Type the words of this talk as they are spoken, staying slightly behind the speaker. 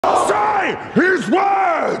Say his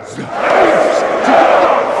words!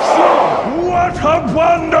 What a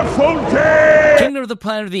wonderful day! Kingdom of the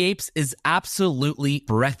Planet of the Apes is absolutely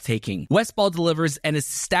breathtaking. Westball delivers an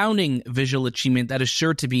astounding visual achievement that is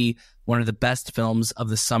sure to be one of the best films of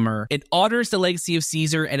the summer. It honors the legacy of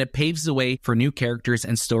Caesar, and it paves the way for new characters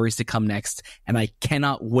and stories to come next, and I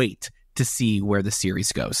cannot wait to see where the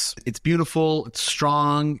series goes. It's beautiful, it's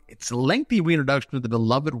strong, it's a lengthy reintroduction to the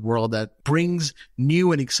beloved world that brings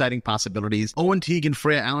new and exciting possibilities. Owen Teague and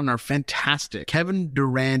Freya Allan are fantastic. Kevin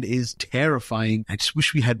Durand is terrifying. I just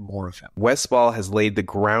wish we had more of him. Westball has laid the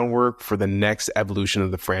groundwork for the next evolution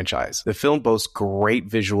of the franchise. The film boasts great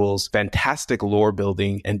visuals, fantastic lore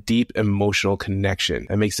building, and deep emotional connection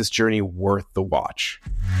that makes this journey worth the watch.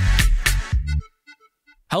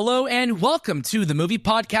 Hello and welcome to the movie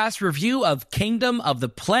podcast review of Kingdom of the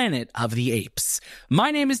Planet of the Apes. My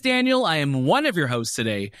name is Daniel. I am one of your hosts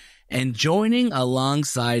today, and joining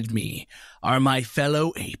alongside me are my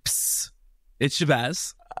fellow apes. It's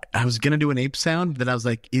Shahbaz. I was gonna do an ape sound, then I was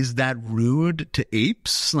like, "Is that rude to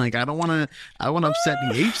apes? Like, I don't want to upset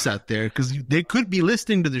the apes out there because they could be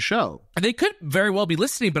listening to the show. They could very well be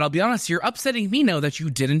listening, but I'll be honest, you're upsetting me now that you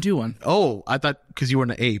didn't do one. Oh, I thought because you were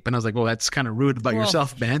an ape, and I was like, "Well, that's kind of rude about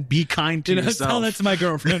yourself, man. Be kind to yourself." Tell that to my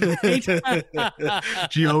girlfriend.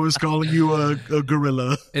 She always calling you a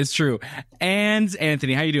gorilla. It's true. And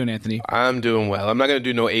Anthony, how you doing, Anthony? I'm doing well. I'm not going to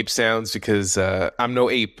do no ape sounds because I'm no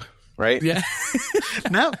ape. Right? Yeah.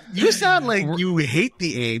 Now you sound like you hate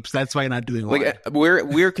the apes. That's why you're not doing one. Like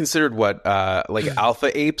we're considered what like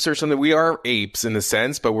alpha apes or something. We are apes in a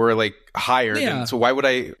sense, but we're like higher. Yeah. So why would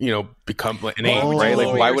I, become like an ape, right?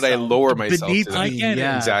 Like why would I lower myself? Beneath I get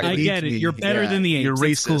it. Exactly. I get it. You're better than the apes. You're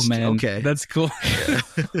That's racist. cool, man. Okay. That's cool.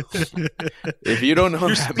 If you don't know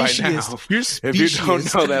that by now, if you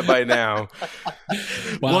don't know that by now,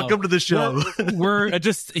 Wow. Welcome to the show. We're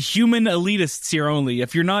just human elitists here only.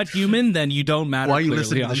 If you're not human, then you don't matter. Why are you clearly.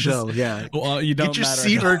 listening to the show? Yeah. Well, you don't Get your matter.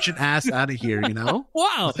 sea urchin ass out of here,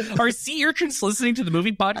 Wow. Are sea urchins listening to the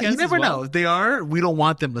movie podcast? You never as well? know. If they are, we don't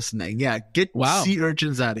want them listening. Yeah. Get sea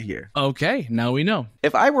urchins out of here. Okay. Now we know.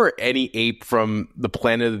 if I were any ape from the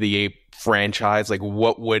Planet of the Apes franchise, like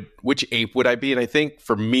which ape would I be? And I think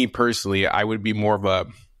for me personally, I would be more of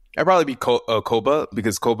I'd probably be Koba,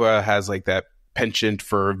 because Koba has like that penchant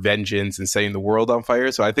for vengeance and setting the world on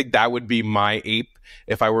fire. So I think that would be my ape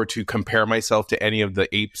if I were to compare myself to any of the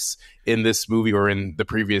apes in this movie or in the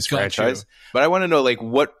previous franchise. But I want to know, like,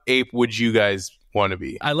 what ape would you guys want to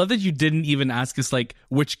be? I love that you didn't even ask us like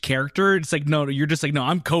which character. It's like no, you're just like no,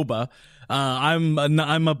 I'm Koba. I'm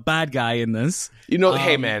a bad guy in this.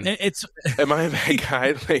 Hey man, am I a bad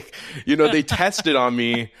guy? Like, they tested on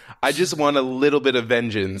me. I just want a little bit of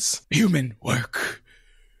vengeance. Human work.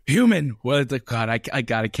 Human. Well, God, I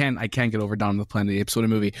can't get over Dawn of the Planet of the Apes. What a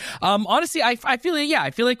movie. Honestly, I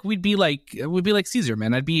feel like we'd be like Caesar,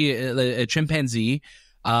 man. I'd be a chimpanzee.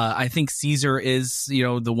 I think Caesar is,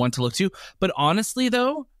 the one to look to. But honestly,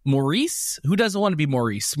 though, Maurice, who doesn't want to be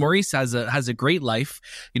Maurice? Maurice has a great life,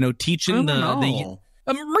 teaching the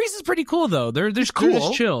Maurice is pretty cool though. They're cool.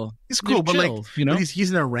 Just chill. He's cool, but chill, but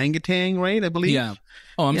he's an orangutan, right? I believe. Yeah.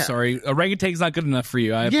 Oh, I'm sorry. Orangutan's not good enough for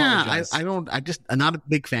you. I apologize. I'm not a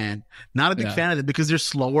big fan. Not a big fan of it because they're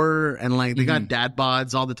slower and like they got dad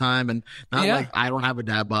bods all the time, and not like I don't have a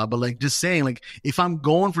dad bod, but like just saying like if I'm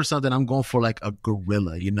going for something, I'm going for like a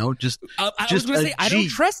gorilla, I was gonna say I don't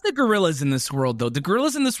trust the gorillas in this world though. The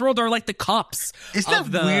gorillas in this world are like the cops.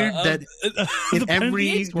 Isn't that weird that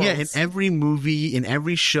in every movie, in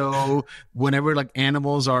every show, whenever like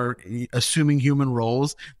animals are assuming human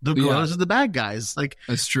roles, the gorillas are the bad guys. Like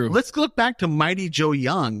that's true. Let's look back to Mighty Joe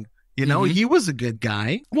Young. He was a good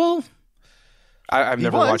guy. Well, I've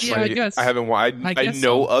never watched it. I haven't. I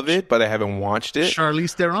know of it, but I haven't watched it.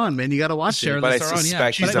 Charlize Theron, man, you got to watch it. But I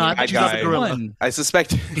suspect he's a bad guy. I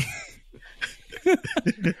suspect.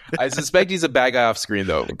 I suspect he's a bad guy off screen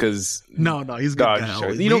though, because no, he's a good guy.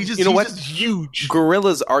 Sure. He's just huge.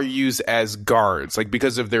 Gorillas are used as guards, like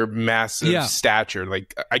because of their massive stature.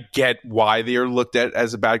 Like I get why they are looked at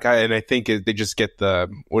as a bad guy, and I think they just get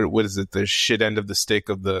the what is it, the shit end of the stick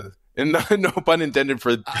of the. And no pun intended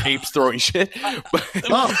for apes throwing shit. But,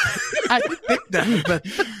 I think that.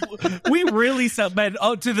 But we really man.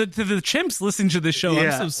 Oh, to the chimps listening to the show.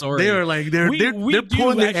 I'm so sorry. They are like they're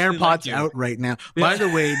pulling their AirPods out right now. By the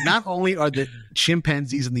way, not only are the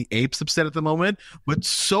chimpanzees and the apes upset at the moment, but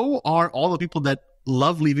so are all the people that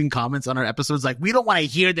love leaving comments on our episodes like, we don't want to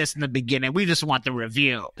hear this in the beginning. We just want the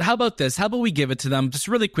review. How about this? How about we give it to them just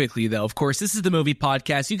really quickly, though? Of course, this is the movie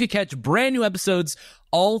podcast. You can catch brand new episodes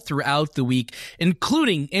all throughout the week,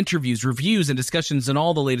 including interviews, reviews, and discussions on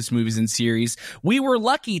all the latest movies and series. We were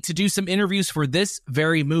lucky to do some interviews for this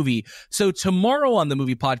very movie. So tomorrow on the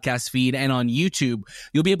movie podcast feed and on YouTube,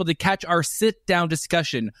 you'll be able to catch our sit-down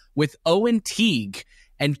discussion with Owen Teague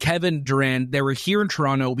and Kevin Durand. They were here in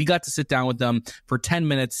Toronto. We got to sit down with them for 10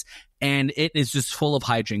 minutes, and it is just full of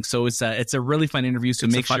hijinks. So it's a really fun interview. So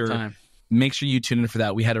make sure you tune in for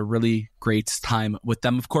that. We had a really great time with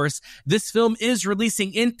them. Of course, this film is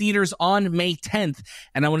releasing in theaters on May 10th.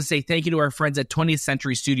 And I want to say thank you to our friends at 20th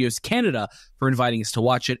Century Studios Canada for inviting us to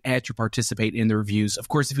watch it and to participate in the reviews. Of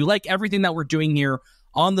course, if you like everything that we're doing here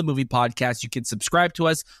on the movie podcast, you can subscribe to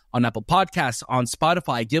us on Apple Podcasts, on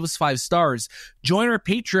Spotify, give us 5 stars, join our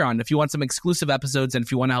Patreon if you want some exclusive episodes, and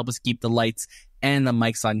if you want to help us keep the lights and the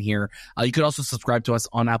mics on here. You could also subscribe to us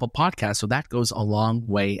on Apple Podcasts, so that goes a long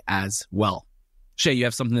way as well. Shay, you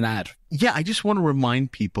have something to add? Yeah, I just want to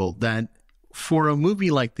remind people that for a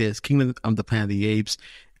movie like this, Kingdom of the Planet of the Apes,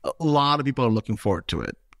 a lot of people are looking forward to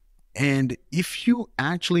it. And if you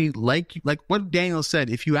actually, like what Daniel said,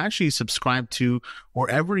 if you actually subscribe to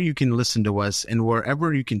wherever you can listen to us and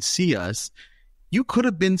wherever you can see us, you could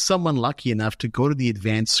have been someone lucky enough to go to the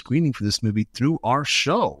advanced screening for this movie through our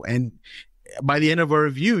show. And by the end of our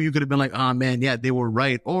review, you could have been like, oh man, yeah, they were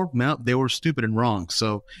right. Or no, they were stupid and wrong.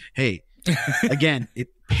 So, hey, again, it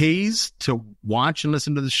pays to watch and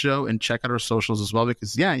listen to the show and check out our socials as well,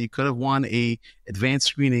 because yeah, you could have won a advanced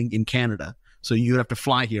screening in Canada. So you'd have to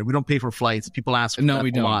fly here. We don't pay for flights. People ask for that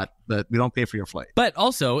a lot, but we don't pay for your flight. But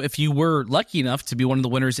also, if you were lucky enough to be one of the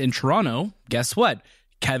winners in Toronto, guess what?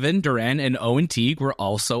 Kevin Durand and Owen Teague were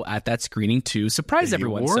also at that screening to surprise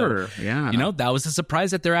everyone. So, yeah. That was a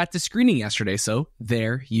surprise that they're at the screening yesterday. So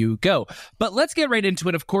there you go. But let's get right into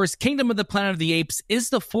it. Of course, Kingdom of the Planet of the Apes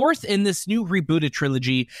is the 4th in this new rebooted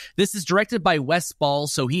trilogy. This is directed by Wes Ball,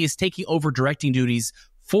 so he is taking over directing duties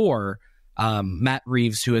for Matt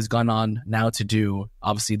Reeves, who has gone on now to do,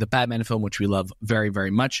 obviously, the Batman film, which we love very, very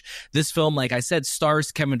much. This film, like I said,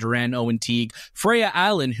 stars Kevin Durand, Owen Teague, Freya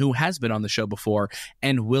Allan, who has been on the show before,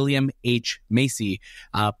 and William H. Macy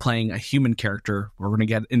playing a human character. We're going to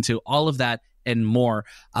get into all of that and more.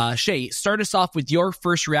 Shay, start us off with your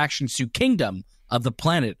first reactions to Kingdom of the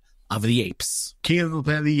Planet of the Apes. Kingdom of the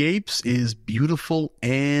Planet of the Apes is beautiful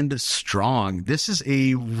and strong. This is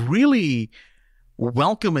a really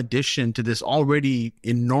welcome addition to this already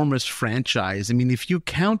enormous franchise. I mean, if you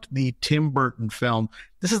count the Tim Burton film,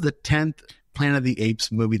 this is the 10th Planet of the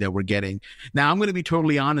Apes movie that we're getting. Now, I'm going to be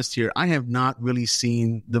totally honest here. I have not really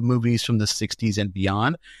seen the movies from the 60s and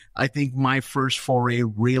beyond. I think my first foray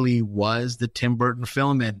really was the Tim Burton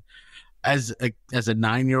film, and as a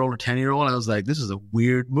 9-year-old or 10-year-old, I was like, this is a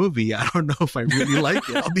weird movie. I don't know if I really like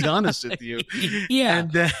it. I'll be honest with you. Yeah.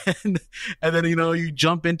 And then, you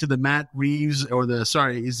jump into the Matt Reeves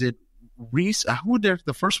is it Reese? Who directed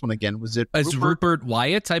the first one again? Was it Rupert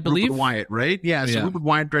Wyatt, I believe? Rupert Wyatt, right? Yeah. So Rupert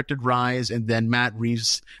Wyatt directed Rise, and then Matt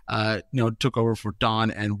Reeves, took over for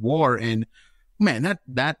Dawn and War. And man,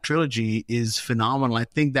 that trilogy is phenomenal. I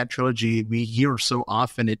think that trilogy, we hear so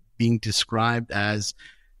often it being described as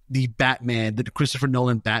the Christopher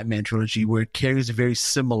Nolan Batman trilogy, where it carries a very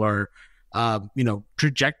similar,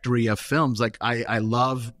 trajectory of films. Like I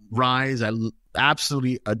love Rise. I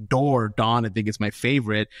absolutely adore Dawn. I think it's my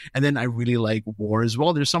favorite. And then I really like War as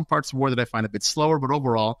well. There's some parts of War that I find a bit slower, but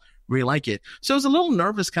overall, really like it. So I was a little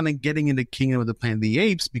nervous kind of getting into Kingdom of the Planet of the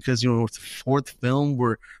Apes because, it's the 4th film.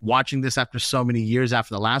 We're watching this after so many years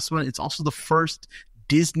after the last one. It's also the first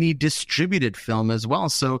Disney distributed film as well.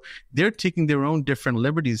 So they're taking their own different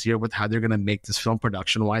liberties here with how they're going to make this film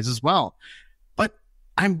production wise as well. But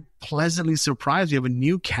I'm pleasantly surprised. We have a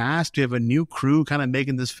new cast. We have a new crew kind of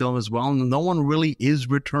making this film as well. No one really is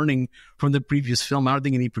returning from the previous film. I don't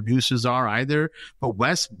think any producers are either. But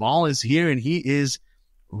Wes Ball is here, and he is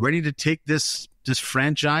ready to take this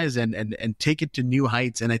franchise and take it to new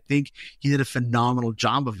heights. And I think he did a phenomenal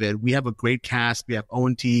job of it. We have a great cast. We have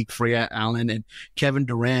Owen Teague, Freya Allan, and Kevin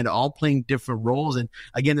Durand all playing different roles. And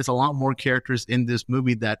again, there's a lot more characters in this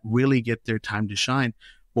movie that really get their time to shine.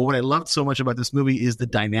 But what I loved so much about this movie is the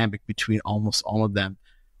dynamic between almost all of them.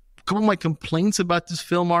 A couple of my complaints about this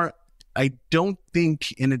film are, I don't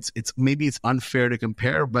think, and it's maybe it's unfair to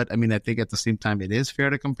compare, but I mean, I think at the same time it is fair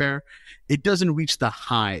to compare. It doesn't reach the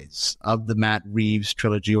highs of the Matt Reeves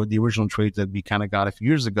trilogy or the original trilogy that we kind of got a few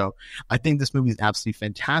years ago. I think this movie is absolutely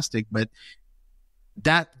fantastic, but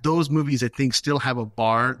those movies I think still have a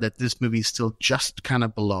bar that this movie is still just kind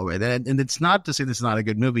of below it. And it's not to say this is not a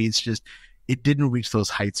good movie. It's just it didn't reach those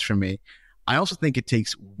heights for me. I also think it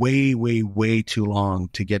takes way, way, way too long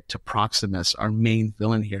to get to Proximus, our main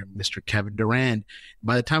villain here, Mr. Kevin Durand.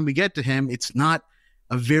 By the time we get to him, it's not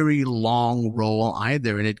a very long role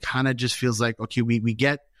either. And it kind of just feels like, okay, we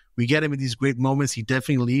get him in these great moments. He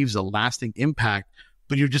definitely leaves a lasting impact,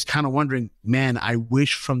 but you're just kind of wondering, man, I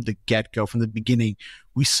wish from the get-go, from the beginning,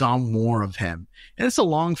 we saw more of him. And it's a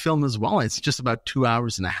long film as well. It's just about 2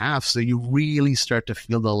 hours and a half. So you really start to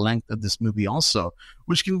feel the length of this movie also,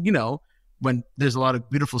 which can, when there's a lot of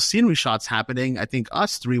beautiful scenery shots happening, I think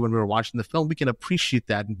us three, when we were watching the film, we can appreciate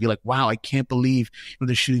that and be like, wow, I can't believe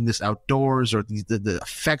they're shooting this outdoors, or the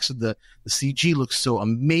effects of the CG looks so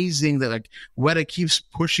amazing that like Weta keeps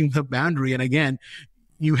pushing the boundary. And again,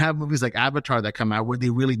 you have movies like Avatar that come out where they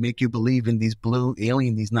really make you believe in these blue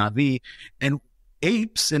alien, these Na'vi, and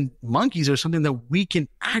apes and monkeys are something that we can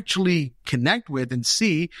actually connect with and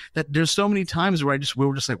see. That there's so many times where we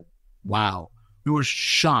were just like, wow. We were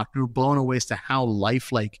shocked. We were blown away as to how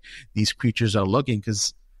lifelike these creatures are looking,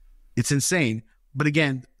 because it's insane. But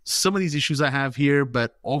again, some of these issues I have here,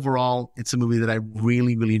 but overall, it's a movie that I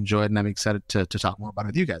really, really enjoyed, and I'm excited to talk more about it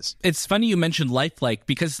with you guys. It's funny you mentioned lifelike,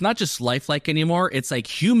 because it's not just lifelike anymore. It's like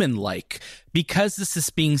human-like, because this is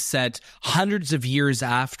being set hundreds of years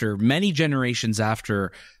after, many generations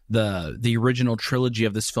after the original trilogy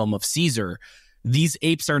of this film of Caesar. These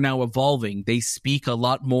apes are now evolving. They speak a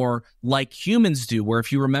lot more like humans do, where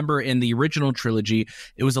if you remember in the original trilogy,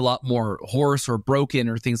 it was a lot more hoarse or broken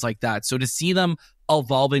or things like that. So to see them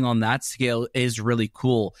evolving on that scale is really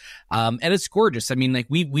cool. And it's gorgeous. I mean, like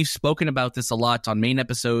we've spoken about this a lot on main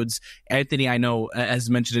episodes. Anthony, I know, has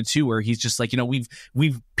mentioned it too, where he's just like,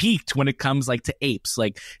 we've peaked when it comes like to apes.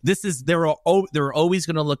 Like they're always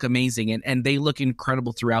going to look amazing, and they look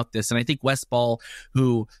incredible throughout this. And I think Wes Ball,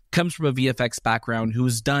 who comes from a VFX background,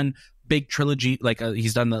 who's done big trilogy, like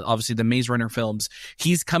he's done obviously the Maze Runner films,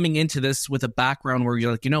 he's coming into this with a background where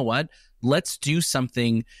you're like, you know what? Let's do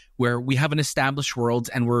something where we have an established world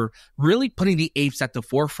and we're really putting the apes at the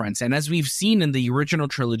forefront. And as we've seen in the original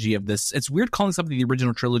trilogy of this, it's weird calling something the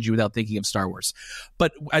original trilogy without thinking of Star Wars.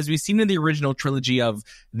 But as we've seen in the original trilogy of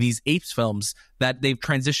these apes films, that they've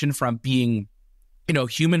transitioned from being,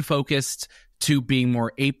 human focused to being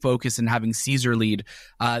more ape focused and having Caesar lead.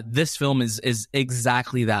 This film is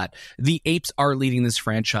exactly that. The apes are leading this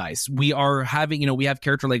franchise. We are having, we have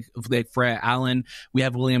characters like Freya Allan, we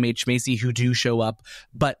have William H. Macy who do show up,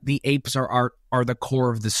 but the apes are the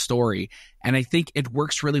core of the story. And I think it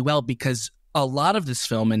works really well because a lot of this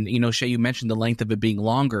film, and Shay, you mentioned the length of it being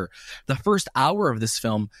longer. The first hour of this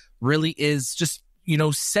film really is just,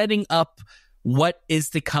 setting up what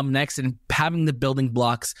is to come next and having the building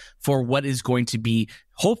blocks for what is going to be,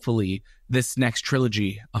 hopefully, this next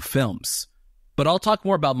trilogy of films. But I'll talk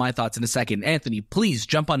more about my thoughts in a second. Anthony, please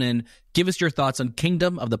jump on in. Give us your thoughts on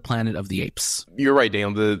Kingdom of the Planet of the Apes. You're right,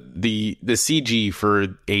 Daniel. The CG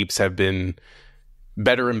for apes have been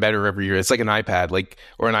better and better every year. It's like an iPad,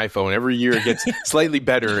 or an iPhone. Every year it gets slightly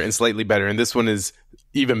better and slightly better. And this one is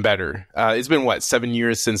even better. It's been 7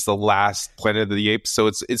 years since the last Planet of the Apes, so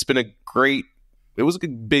it's been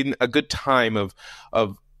been a good time of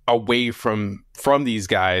away from these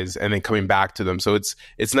guys and then coming back to them. So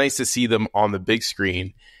it's nice to see them on the big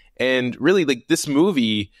screen. And really, this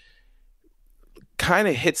movie kind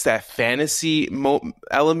of hits that fantasy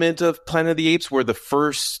element of Planet of the Apes, where the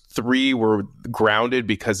first three were grounded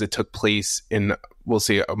because it took place in, we'll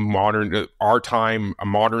say, a modern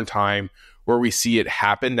time where we see it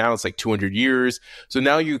happen. Now it's 200 years. So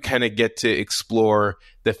now you kind of get to explore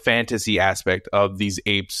the fantasy aspect of these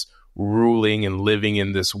apes ruling and living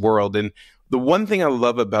in this world. And the one thing I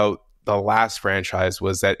love about the last franchise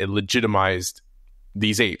was that it legitimized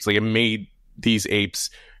these apes. It made these apes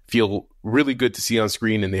feel really good to see on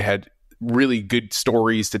screen, and they had really good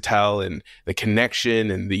stories to tell, and the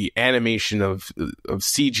connection and the animation of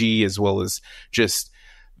CG, as well as just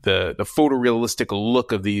the photorealistic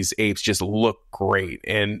look of these apes just look great.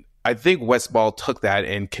 And I think Wes Ball took that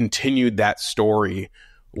and continued that story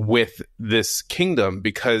with this Kingdom,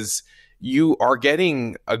 because you are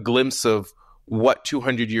getting a glimpse of what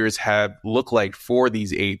 200 years have looked like for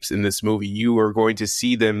these apes in this movie. You are going to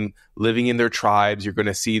see them living in their tribes. You're going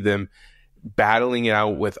to see them battling it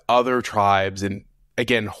out with other tribes. And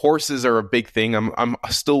again, horses are a big thing. I'm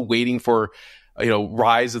still waiting for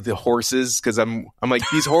Rise of the Horses, because I'm like,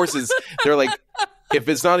 these horses, they're like, if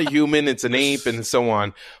it's not a human, it's an ape, and so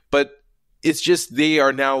on. But it's just, they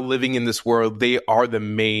are now living in this world. They are the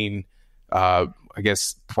main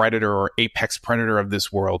predator or apex predator of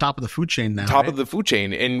this world. Top of the food chain now. Of the food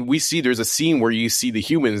chain. And we see there's a scene where you see the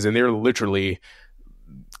humans and they're literally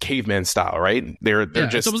caveman style, right? They're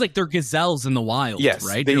just, it's almost like they're gazelles in the wild. Yes,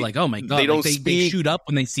 right. You're like, oh my god, they don't speak. They shoot up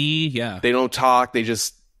when they see. Yeah, they don't talk. They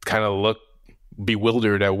just kind of look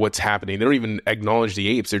bewildered at what's happening. They don't even acknowledge the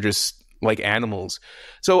apes. They're just like animals.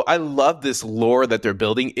 So I love this lore that they're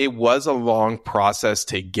building. It was a long process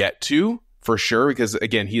to get to, for sure, because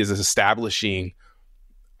again, he is establishing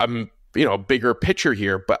a bigger picture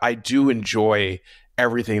here, but I do enjoy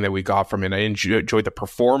everything that we got from it. I enjoy the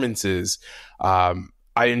performances. I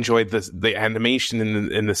enjoyed the animation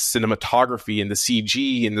and the cinematography and the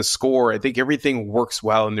CG and the score. I think everything works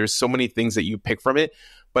well, and there's so many things that you pick from it,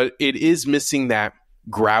 but it is missing that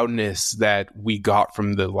groundness that we got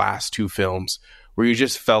from the last two films, where you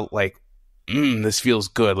just felt like, this feels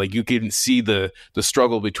good. Like you can see the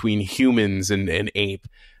struggle between humans and ape,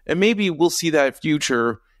 and maybe we'll see that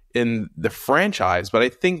future in the franchise. But I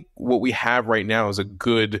think what we have right now is a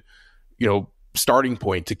good, starting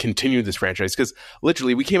point to continue this franchise. Because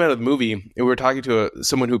literally, we came out of the movie and we were talking to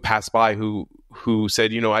someone who passed by who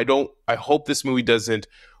said, I hope this movie doesn't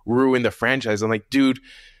ruin the franchise. I'm like, dude,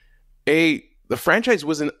 the franchise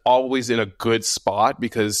wasn't always in a good spot,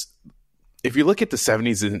 because if you look at the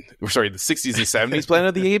 60s and 70s Planet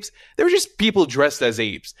of the Apes, they were just people dressed as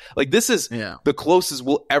apes. Like, this is the closest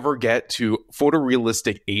we'll ever get to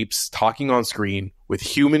photorealistic apes talking on screen with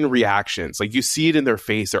human reactions. Like, you see it in their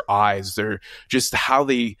face, their eyes, their just how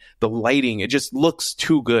the lighting, it just looks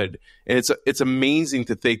too good. And it's amazing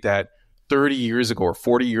to think that 30 years ago or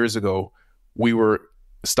 40 years ago, we were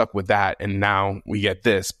stuck with that, and now we get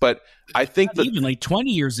this. But I think that even like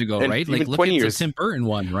 20 years ago, right? Like, look at the Tim Burton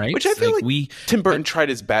one, right? Which I feel like Tim Burton tried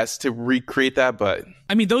his best to recreate that, but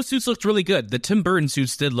I mean, those suits looked really good. The Tim Burton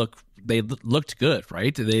suits looked good,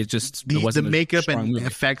 right? They just the makeup and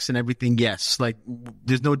effects and everything. Yes, like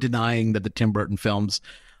there's no denying that the Tim Burton films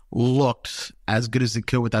looked as good as they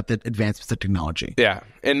could without the advancements of technology. Yeah,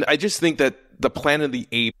 and I just think that the Planet of the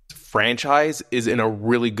Apes franchise is in a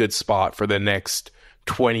really good spot for the next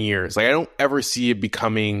 20 years. Like, I don't ever see it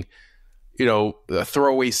becoming, a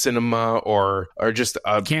throwaway cinema or just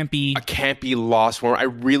a campy lost form. I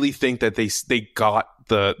really think that they got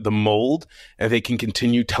the mold, and they can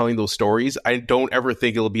continue telling those stories. I don't ever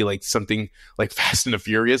think it'll be like something like Fast and the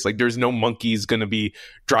Furious. Like, there's no monkeys going to be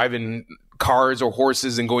driving cars or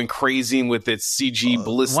horses and going crazy with its CG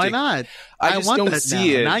ballistic. Why not? I just don't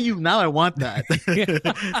see it. Now I want that.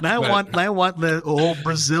 now I want the whole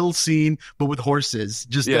Brazil scene, but with horses,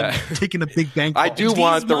 just taking a big bank. I do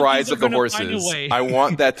want the rise of the horses. I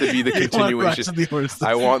want that to be the continuation.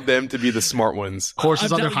 I want them to be the smart ones.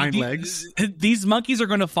 Horses on their hind legs. These monkeys are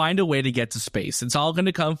going to find a way to get to space. It's all going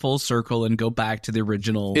to come full circle and go back to the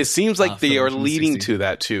original. It seems like they are leading to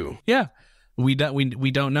that too. Yeah. We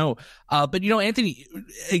don't know. But Anthony,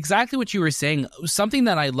 exactly what you were saying, something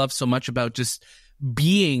that I love so much about just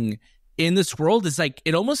being in this world is like,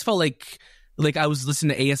 it almost felt like I was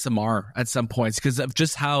listening to ASMR at some points, because of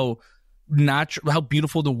just how natural, how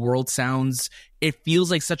beautiful the world sounds. It feels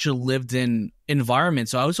like such a lived-in environment.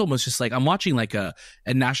 So I was almost just like, I'm watching like a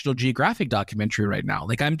National Geographic documentary right now.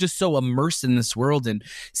 Like, I'm just so immersed in this world and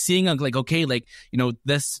seeing like, okay, like,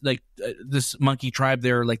 this monkey tribe,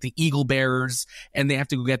 they're like the eagle bearers, and they have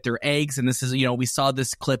to go get their eggs. And this is, we saw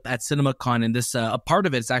this clip at CinemaCon, and this a part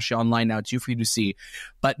of it is actually online now too for you to see.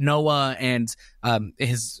 But Noah and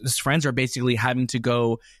his friends are basically having to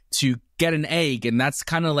go to get an egg, and that's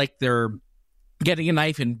kind of like their getting a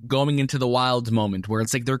knife and going into the wild moment, where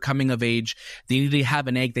it's like they're coming of age. They need to have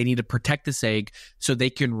an egg. They need to protect this egg so they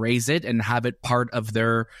can raise it and have it part of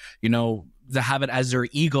their, to have it as their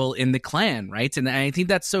eagle in the clan, right? And I think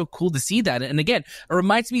that's so cool to see that. And again, it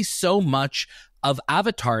reminds me so much of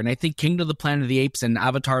Avatar, and I think Kingdom of the Planet of the Apes and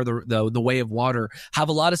Avatar, the Way of Water, have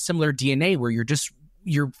a lot of similar DNA, where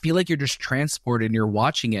you feel like you're just transported and you're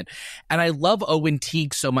watching it. And I love Owen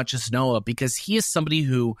Teague so much as Noah, because he is somebody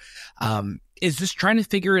who is just trying to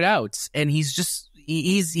figure it out, and he's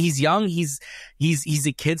young, he's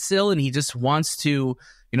a kid still, and he just wants to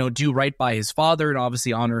do right by his father and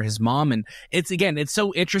obviously honor his mom. And it's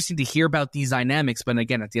so interesting to hear about these dynamics, but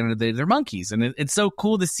again, at the end of the day, they're monkeys, and it's so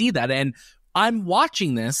cool to see that. And I'm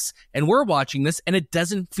watching this, and we're watching this, and it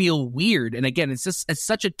doesn't feel weird. And again, it's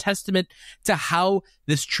such a testament to how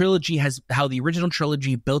how the original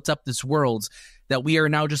trilogy built up this world, that we are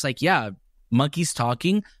now just like, yeah, monkeys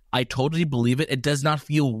talking, I totally believe it. It does not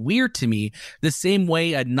feel weird to me. The same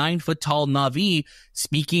way a 9-foot-tall Na'vi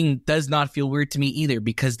speaking does not feel weird to me either,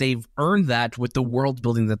 because they've earned that with the world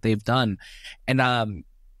building that they've done. And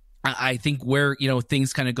I think where,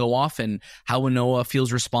 things kind of go off and how Noah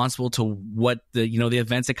feels responsible to what the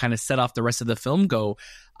events that kind of set off the rest of the film go.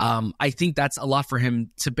 I think that's a lot for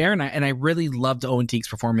him to bear. And I really loved Owen Teague's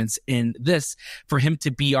performance in this, for him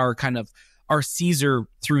to be our Caesar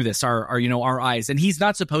through this, our eyes. And he's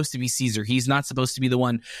not supposed to be Caesar. He's not supposed to be the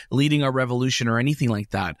one leading our revolution or anything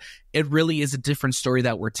like that. It really is a different story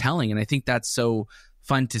that we're telling. And I think that's so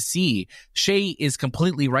fun to see. Shay is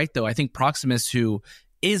completely right, though. I think Proximus, who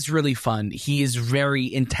is really fun. He is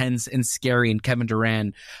very intense and scary, and Kevin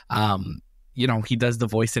Durand, he does the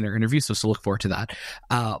voice in our interview, so look forward to that.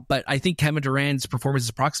 But I think Kevin Durand's performance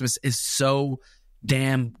as Proximus is so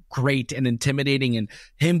damn great and intimidating, and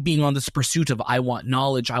him being on this pursuit of, I want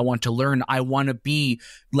knowledge, I want to learn, I want to be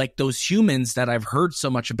like those humans that I've heard so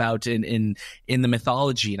much about in the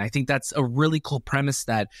mythology. And I think that's a really cool premise,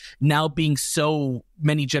 that now being so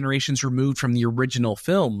many generations removed from the original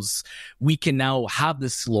films, we can now have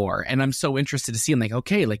this lore. And I'm so interested to see, I'm like,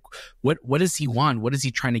 okay, like what does he want? What is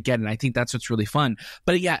he trying to get? And I think that's what's really fun.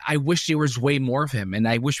 But yeah, I wish there was way more of him, and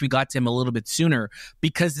I wish we got to him a little bit sooner,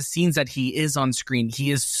 because the scenes that he is on screen,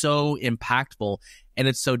 he is so impactful, and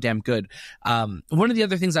it's so damn good. One of the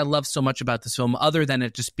other things I love so much about this film, other than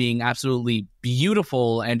it just being absolutely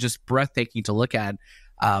beautiful and just breathtaking to look at,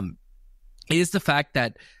 is the fact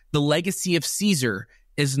that the legacy of Caesar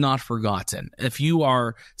is not forgotten. If you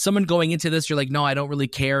are someone going into this, you're like, no, I don't really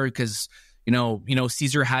care because,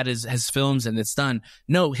 Caesar had his films and it's done.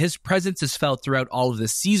 No, his presence is felt throughout all of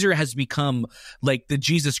this. Caesar has become like the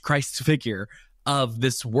Jesus Christ figure of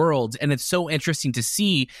this world. And it's so interesting to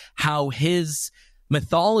see how his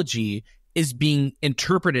mythology is being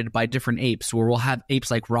interpreted by different apes, where we'll have apes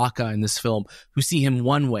like Raka in this film who see him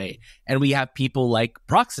one way, and we have people like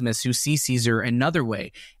Proximus who see Caesar another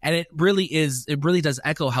way. And it really does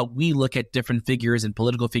echo how we look at different figures and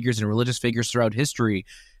political figures and religious figures throughout history.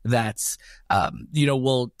 That's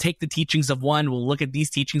we'll take the teachings of one, we'll look at these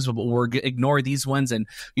teachings, we'll ignore these ones, and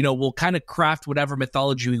we'll kind of craft whatever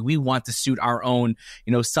mythology we want to suit our own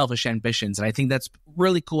selfish ambitions. And I think that's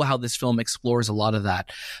really cool how this film explores a lot of that.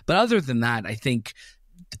 But other than that, I think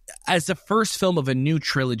as the first film of a new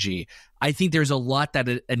trilogy, I think there's a lot that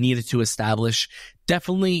it needed to establish.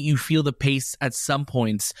 Definitely you feel the pace at some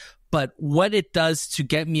points, but what it does to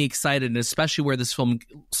get me excited, and especially where this film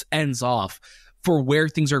ends off, for where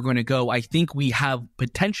things are going to go, I think we have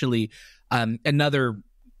potentially another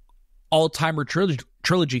all-timer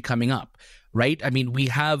trilogy coming up, right? I mean, we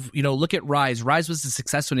have, look at Rise. Rise was a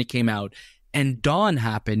success when it came out, and Dawn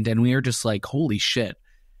happened, and we are just like, holy shit,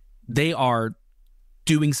 they are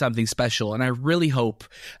doing something special. And I really hope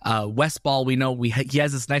Wes Ball, we know he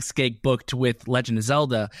has his next gig booked with Legend of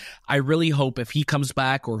Zelda. I really hope if he comes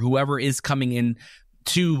back, or whoever is coming in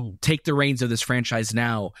to take the reins of this franchise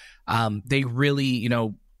now, they really,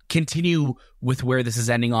 continue with where this is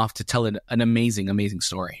ending off to tell an amazing, amazing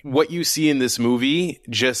story. What you see in this movie,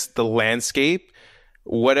 just the landscape,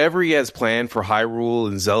 whatever he has planned for Hyrule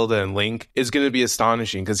and Zelda and Link is going to be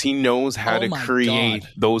astonishing, because he knows how to create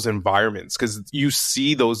those environments, because you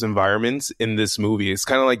see those environments in this movie. It's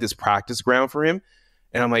kind of like this practice ground for him.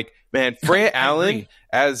 And I'm like, man, Freya Allan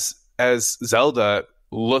as Zelda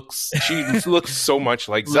looks so much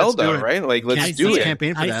like Zelda, right? Like, let's do it.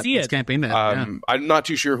 Campaign for that. I see it. Let's campaign that. I'm not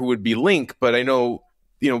too sure who would be Link, but I know,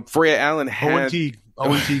 Freya Allan had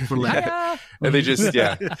Owen Teague for Link. And they just,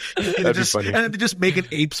 that'd be funny. And they just make an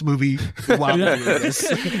Apes movie while we do this.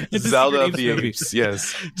 Zelda of the Apes,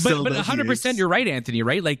 yes. But 100% you're right, Anthony,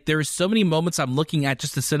 right? Like, there's so many moments I'm looking at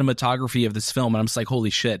just the cinematography of this film, and I'm just like,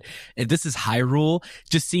 holy shit. If this is Hyrule,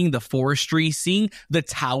 just seeing the forestry, seeing the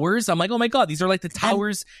towers, I'm like, oh my God, these are like the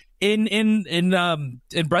towers in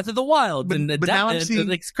Breath of the Wild. But now I'm seeing,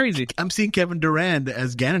 like, it's crazy. I'm seeing Kevin Durand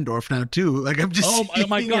as Ganondorf now too. Like, I'm just oh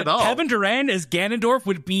my God, Kevin Durand as Ganondorf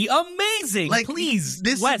would be amazing. Like, please,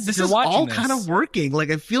 this is all kind of working.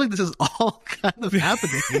 Like, I feel like this is all kind of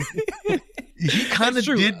happening. He kind of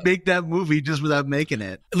did make that movie just without making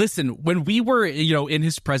it. Listen, when we were, in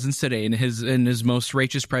his presence today, in his most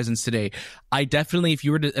righteous presence today, I definitely,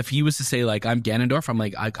 if he was to say, like, I'm Ganondorf, I'm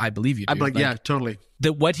like, I believe you, dude. I'm like, yeah, totally.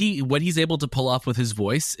 That what he's able to pull off with his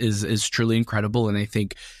voice is truly incredible. And I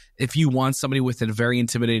think if you want somebody with a very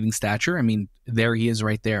intimidating stature, I mean, there he is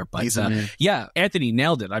right there. But yeah, Anthony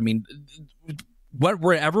nailed it. I mean,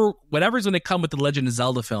 whatever's going to come with the Legend of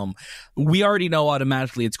Zelda film, we already know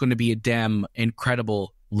automatically it's going to be a damn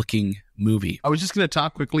incredible looking movie. I was just going to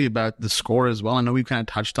talk quickly about the score as well. I know we've kind of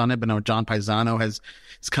touched on it, but now John Paisano has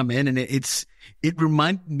come in, and it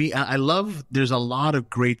reminded me. I love. There's a lot of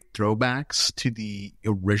great throwbacks to the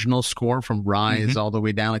original score from Rise all the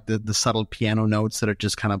way down, like the subtle piano notes that are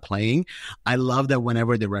just kind of playing. I love that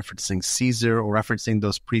whenever they're referencing Caesar or referencing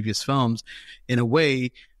those previous films, in a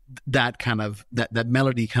way that kind of that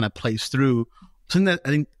melody kind of plays through. Something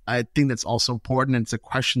that I think that's also important, and it's a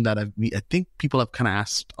question that I think people have kind of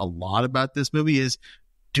asked a lot about this movie is,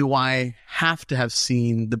 do I have to have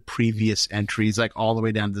seen the previous entries, like all the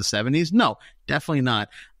way down to the 70s? No, definitely not.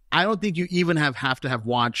 I don't think you even have to have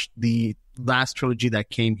watched the last trilogy that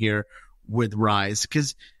came here with Rise,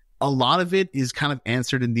 because a lot of it is kind of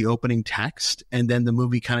answered in the opening text, and then the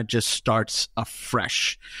movie kind of just starts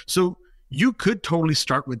afresh. So you could totally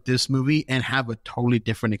start with this movie and have a totally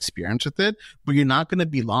different experience with it, but you're not going to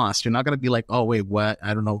be lost. You're not going to be like, oh, wait, what?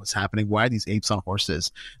 I don't know what's happening. Why are these apes on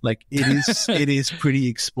horses? Like, it is pretty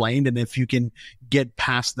explained. And if you can get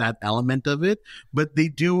past that element of it, but they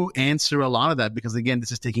do answer a lot of that, because again,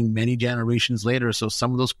 this is taking many generations later. So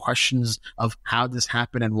some of those questions of how this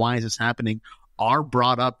happened and why is this happening are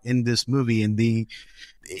brought up in this movie, and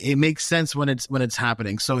it makes sense when it's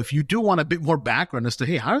happening. So if you do want a bit more background as to,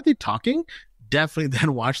 hey, how are they talking? Definitely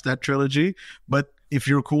then watch that trilogy. But if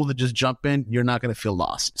you're cool to just jump in, you're not going to feel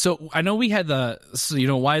lost. So I know we had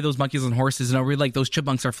why are those monkeys on horses? And we're like, those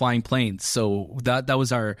chipmunks are flying planes. So that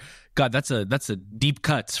was our, God, that's a deep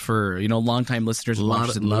cut for, longtime listeners and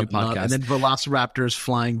watchers in the movie podcast. And then velociraptors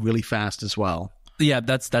flying really fast as well. Yeah,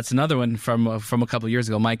 that's another one from a couple of years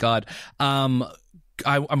ago. My God, I'm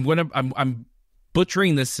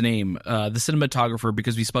butchering this name, the cinematographer,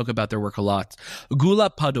 because we spoke about their work a lot.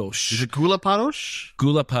 Gula Padosh. Is it Gula Padosh?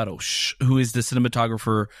 Gula Padosh, who is the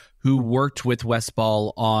cinematographer who worked with Wes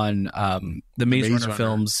Ball on the Maze Runner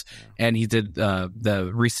films, and he did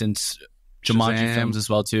the recent Jumanji films as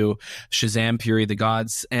well too, Shazam, Fury of the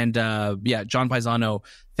Gods, and John Paisano,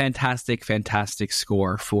 fantastic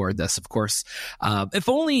score for this, of course. If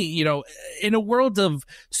only, in a world of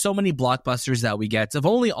so many blockbusters that we get, if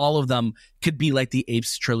only all of them could be like the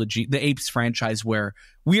Apes trilogy, the Apes franchise, where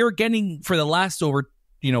we are getting, for the last for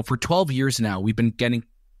 12 years now, we've been getting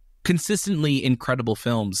consistently incredible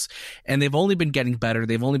films, and they've only been getting better,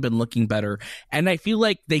 they've only been looking better, and I feel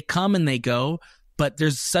like they come and they go, but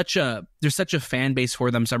there's such a fan base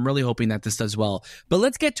for them, so I'm really hoping that this does well. But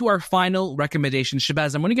let's get to our final recommendation.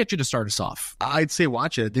 Shahbaz, I'm going to get you to start us off. I'd say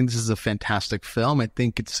watch it. I think this is a fantastic film. I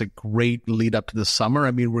think it's a great lead up to the summer.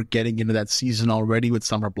 I mean, we're getting into that season already with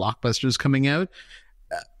summer blockbusters coming out.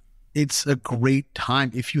 It's a great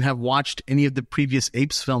time. If you have watched any of the previous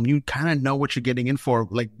Apes film, you kind of know what you're getting in for.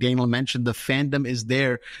 Like Daniel mentioned, the fandom is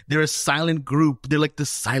there. They're a silent group. They're like the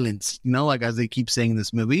silence, like as they keep saying in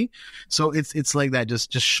this movie. So it's like that.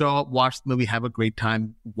 Just show up, watch the movie, have a great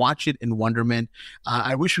time, watch it in wonderment.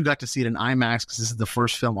 I wish we got to see it in IMAX, because this is the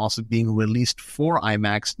first film also being released for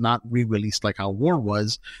IMAX, not re-released like how War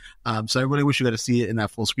was. So I really wish you got to see it in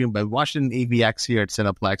that full screen, but I watched it in AVX here at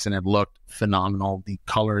Cineplex, and it looked phenomenal. The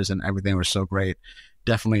colors and everything were so great.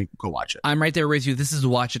 Definitely go watch it. I'm right there with you. This is a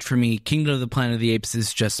watch it for me. Kingdom of the Planet of the Apes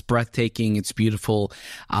is just breathtaking. It's beautiful.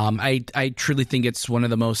 I truly think it's one of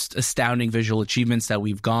the most astounding visual achievements that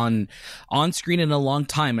we've gone on screen in a long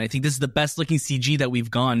time. And I think this is the best looking CG that we've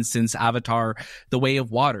gone since Avatar: The Way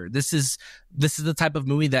of Water. This is the type of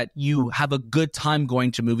movie that you have a good time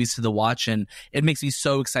going to movies to watch, and it makes me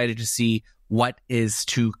so excited to see what is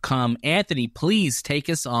to come. Anthony, please take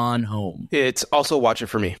us on home. It's also watch it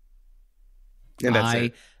for me. And that's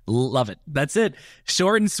it. Love it. That's it.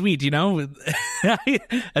 Short and sweet,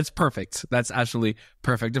 That's perfect. That's absolutely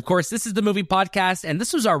perfect. Of course, this is the Movie Podcast, and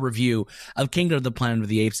this was our review of Kingdom of the Planet of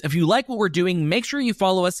the Apes. If you like what we're doing, make sure you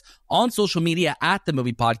follow us on social media at the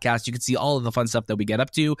Movie Podcast. You can see all of the fun stuff that we get up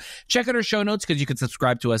to. Check out our show notes, because you can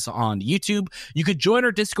subscribe to us on YouTube. You could join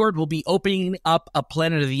our Discord. We'll be opening up a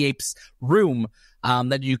Planet of the Apes room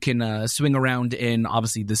that you can swing around in,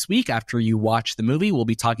 obviously, this week after you watch the movie. We'll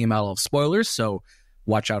be talking about all of spoilers, so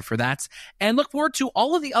watch out for that. And look forward to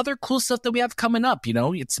all of the other cool stuff that we have coming up.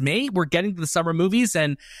 It's May. We're getting to the summer movies,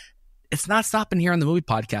 and it's not stopping here on the Movie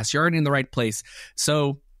Podcast. You're already in the right place.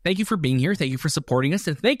 So thank you for being here. Thank you for supporting us.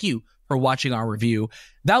 And thank you for watching our review.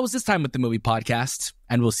 That was This Time with the Movie Podcast,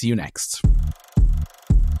 and we'll see you next.